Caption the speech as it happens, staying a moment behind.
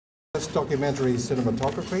Best documentary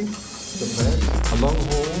cinematography, The Pledge, A Long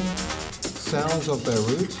Haul, Sounds of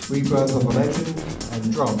Beirut, Rebirth of a Legend,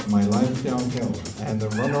 and Drop My Life Downhill. And the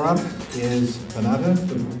runner-up is Banana,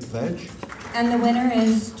 The Pledge. And the winner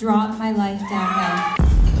is Drop My Life Downhill.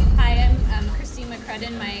 Hi, I'm Christine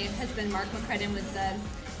McCrudden. My husband Mark McCrudden was the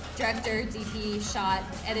director, DP, shot,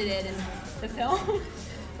 edited, and the film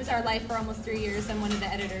was our life for almost 3 years. I'm one of the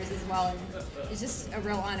editors as well, and it's just a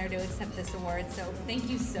real honor to accept this award. So thank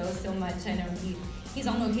you so much. I know he's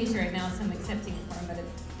on location right now, so I'm accepting it for him, but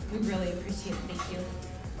we really appreciate it. Thank you.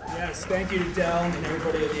 Yes, thank you to Del and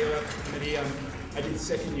everybody at the AOF committee. I did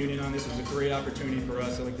second unit on this. It was a great opportunity for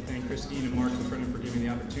us. I'd like to thank Christine and Mark McCrudden for giving me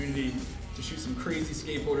the opportunity to shoot some crazy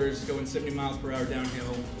skateboarders going 70 miles per hour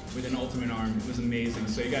downhill with an ultimate arm. It was amazing.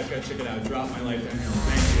 So you guys gotta check it out. Drop My Life Downhill.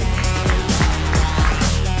 Thank you.